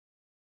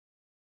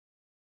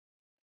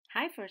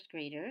Hi, first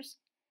graders.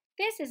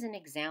 This is an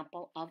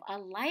example of a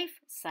life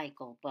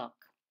cycle book.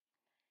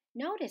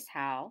 Notice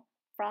how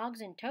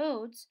frogs and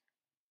toads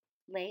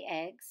lay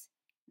eggs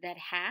that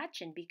hatch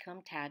and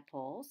become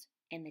tadpoles,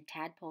 and the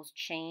tadpoles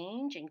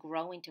change and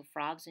grow into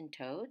frogs and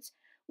toads,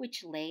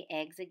 which lay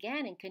eggs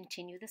again and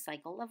continue the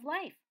cycle of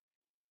life.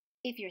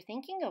 If you're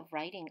thinking of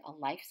writing a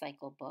life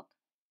cycle book,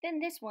 then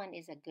this one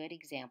is a good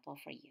example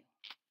for you.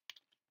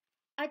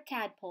 A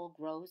Tadpole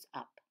Grows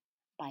Up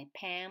by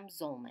Pam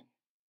Zollman.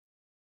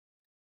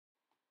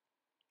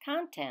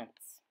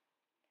 Contents.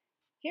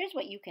 Here's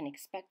what you can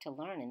expect to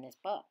learn in this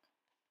book.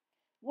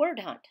 Word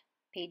hunt,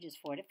 pages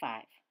 4 to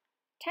 5.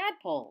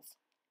 Tadpoles,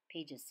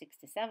 pages 6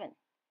 to 7.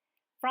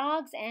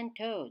 Frogs and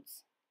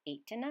toads,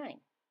 8 to 9.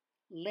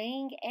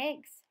 Laying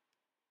eggs,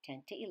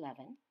 10 to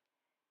 11.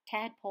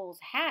 Tadpoles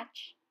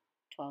hatch,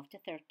 12 to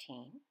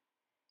 13.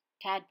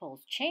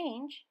 Tadpoles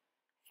change,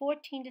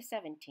 14 to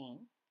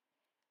 17.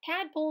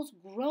 Tadpoles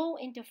grow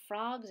into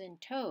frogs and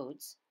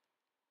toads,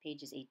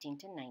 pages 18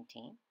 to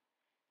 19.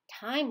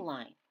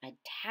 Timeline, a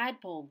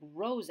tadpole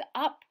grows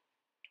up,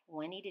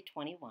 20 to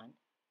 21.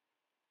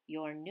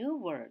 Your new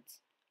words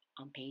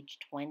on page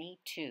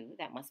 22,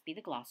 that must be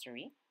the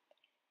glossary.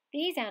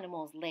 These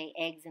animals lay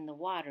eggs in the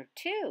water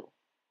too,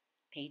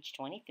 page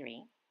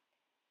 23.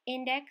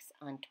 Index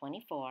on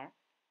 24.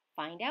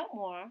 Find out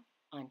more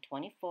on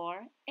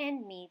 24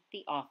 and meet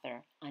the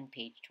author on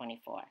page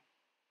 24.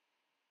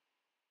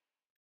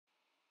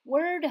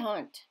 Word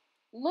hunt.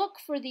 Look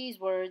for these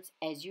words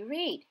as you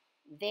read.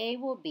 They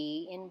will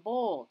be in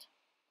bold.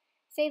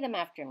 Say them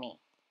after me.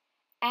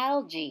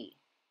 Algae,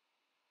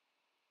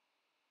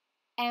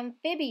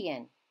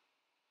 amphibian,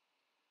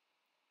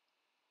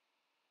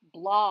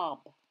 blob,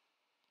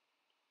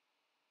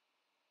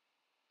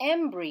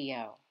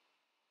 embryo,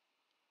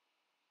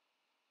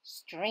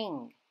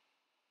 string,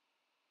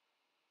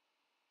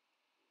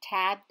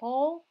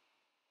 tadpole,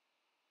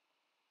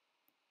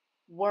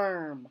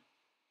 worm.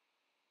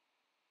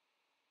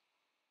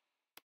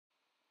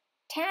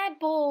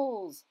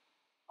 Tadpoles!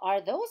 Are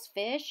those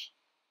fish?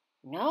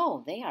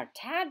 No, they are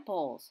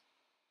tadpoles.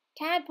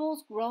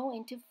 Tadpoles grow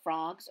into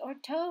frogs or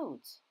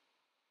toads.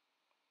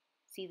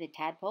 See the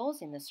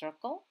tadpoles in the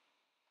circle?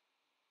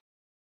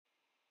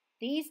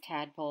 These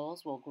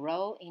tadpoles will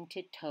grow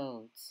into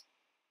toads.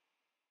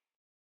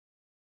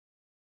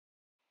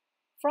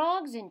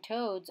 Frogs and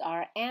toads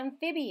are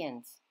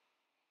amphibians.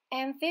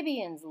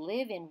 Amphibians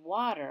live in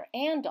water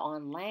and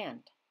on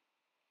land.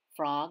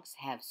 Frogs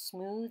have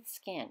smooth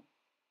skin.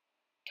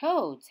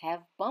 Toads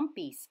have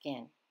bumpy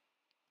skin.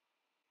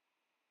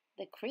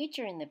 The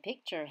creature in the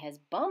picture has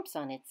bumps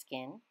on its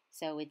skin,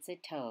 so it's a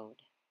toad.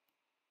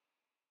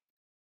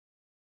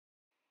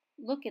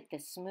 Look at the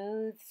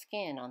smooth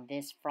skin on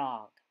this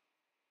frog.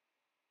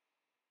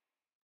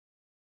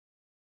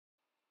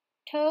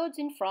 Toads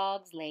and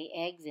frogs lay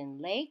eggs in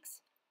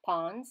lakes,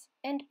 ponds,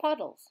 and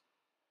puddles.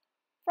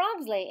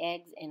 Frogs lay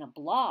eggs in a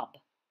blob.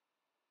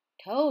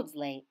 Toads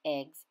lay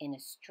eggs in a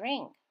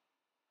string.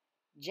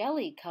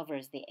 Jelly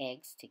covers the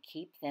eggs to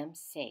keep them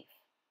safe.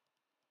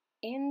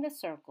 In the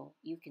circle,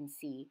 you can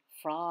see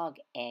frog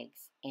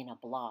eggs in a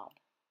blob.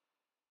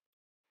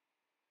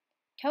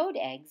 Toad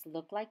eggs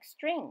look like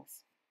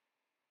strings.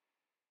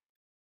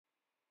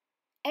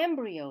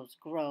 Embryos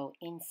grow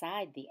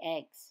inside the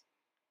eggs.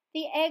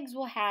 The eggs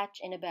will hatch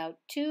in about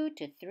 2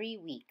 to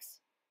 3 weeks.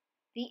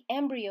 The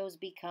embryos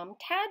become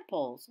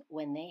tadpoles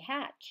when they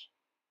hatch.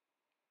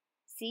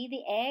 See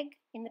the egg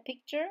in the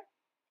picture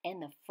and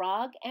the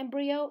frog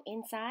embryo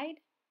inside?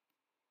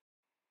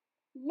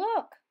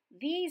 Look,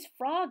 these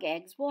frog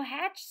eggs will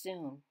hatch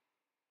soon.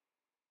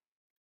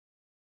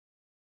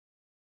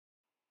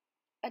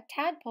 A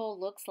tadpole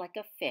looks like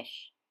a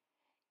fish.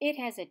 It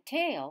has a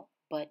tail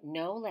but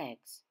no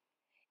legs.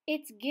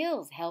 Its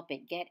gills help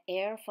it get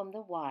air from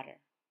the water.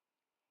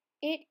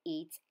 It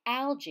eats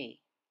algae.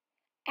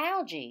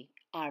 Algae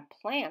are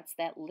plants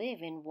that live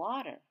in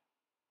water.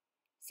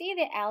 See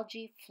the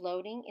algae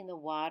floating in the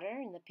water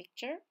in the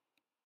picture?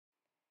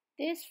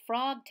 This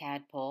frog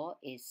tadpole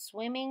is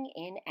swimming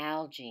in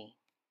algae.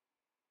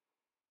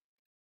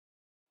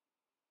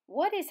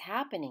 What is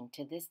happening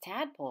to this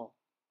tadpole?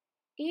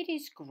 It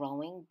is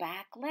growing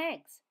back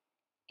legs.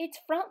 Its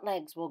front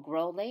legs will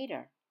grow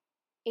later.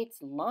 Its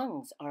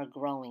lungs are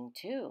growing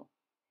too.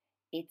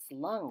 Its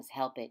lungs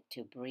help it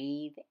to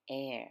breathe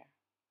air.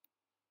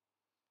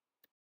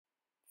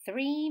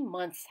 3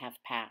 months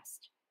have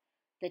passed.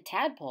 The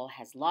tadpole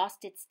has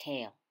lost its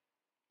tail.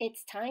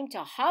 It's time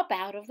to hop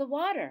out of the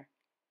water.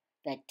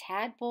 The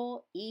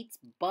tadpole eats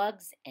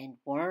bugs and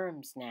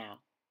worms now.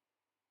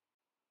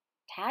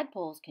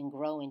 Tadpoles can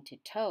grow into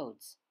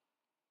toads.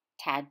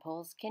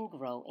 Tadpoles can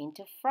grow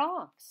into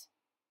frogs.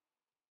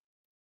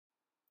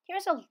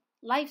 Here's a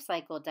life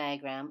cycle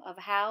diagram of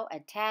how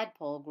a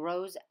tadpole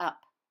grows up.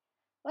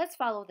 Let's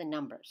follow the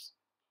numbers.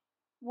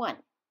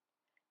 1.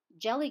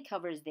 Jelly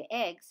covers the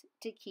eggs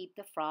to keep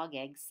the frog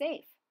eggs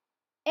safe.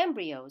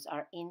 Embryos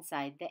are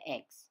inside the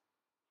eggs.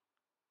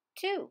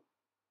 2.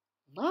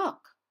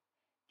 Look,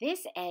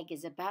 this egg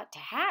is about to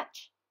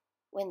hatch.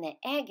 When the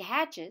egg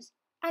hatches,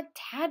 A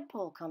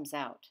tadpole comes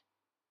out.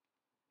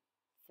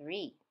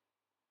 3.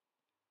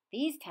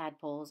 These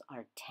tadpoles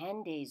are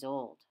 10 days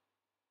old.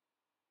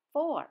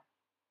 4.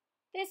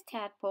 This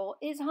tadpole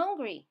is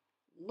hungry.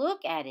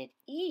 Look at it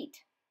eat.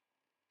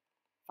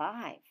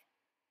 5.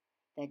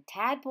 The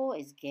tadpole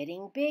is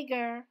getting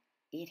bigger.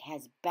 It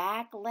has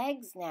back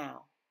legs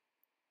now.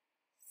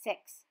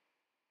 6.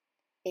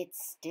 It's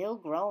still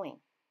growing,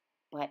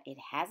 but it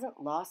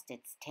hasn't lost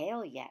its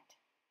tail yet.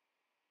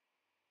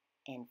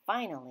 And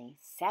finally,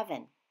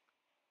 7.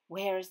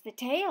 Where's the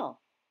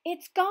tail?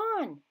 It's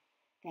gone.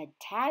 The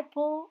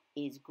tadpole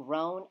is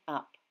grown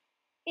up.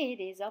 It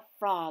is a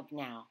frog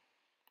now.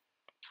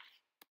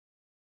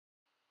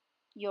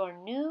 Your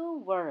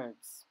new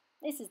words.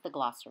 This is the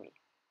glossary.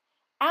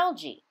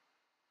 Algae.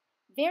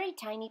 Very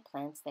tiny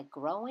plants that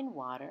grow in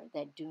water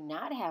that do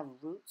not have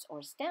roots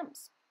or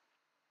stems.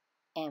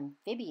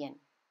 Amphibian.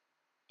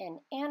 An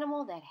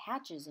animal that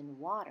hatches in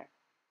water.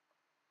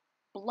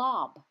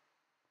 Blob.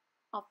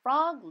 A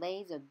frog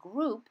lays a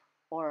group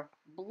or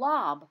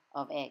blob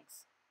of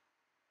eggs.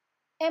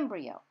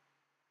 Embryo.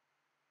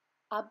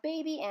 A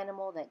baby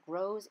animal that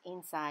grows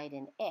inside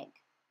an egg.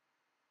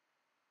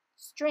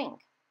 String.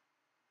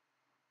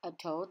 A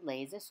toad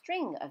lays a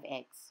string of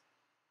eggs.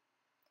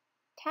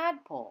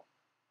 Tadpole.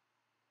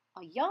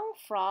 A young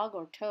frog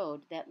or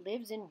toad that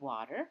lives in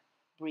water,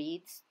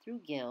 breathes through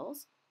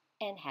gills,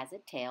 and has a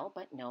tail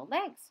but no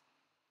legs.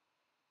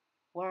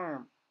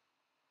 Worm.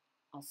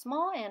 A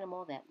small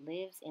animal that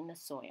lives in the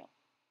soil.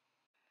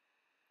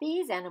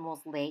 These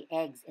animals lay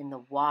eggs in the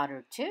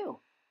water too.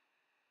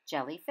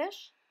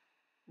 Jellyfish,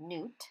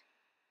 newt,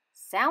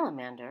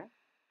 salamander,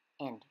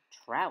 and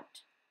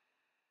trout.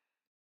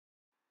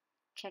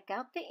 Check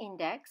out the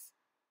index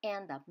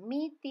and the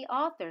Meet the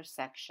Author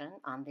section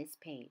on this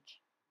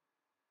page.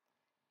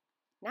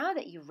 Now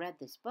that you've read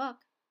this book,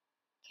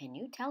 can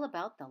you tell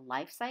about the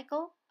life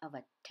cycle of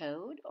a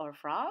toad or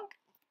frog?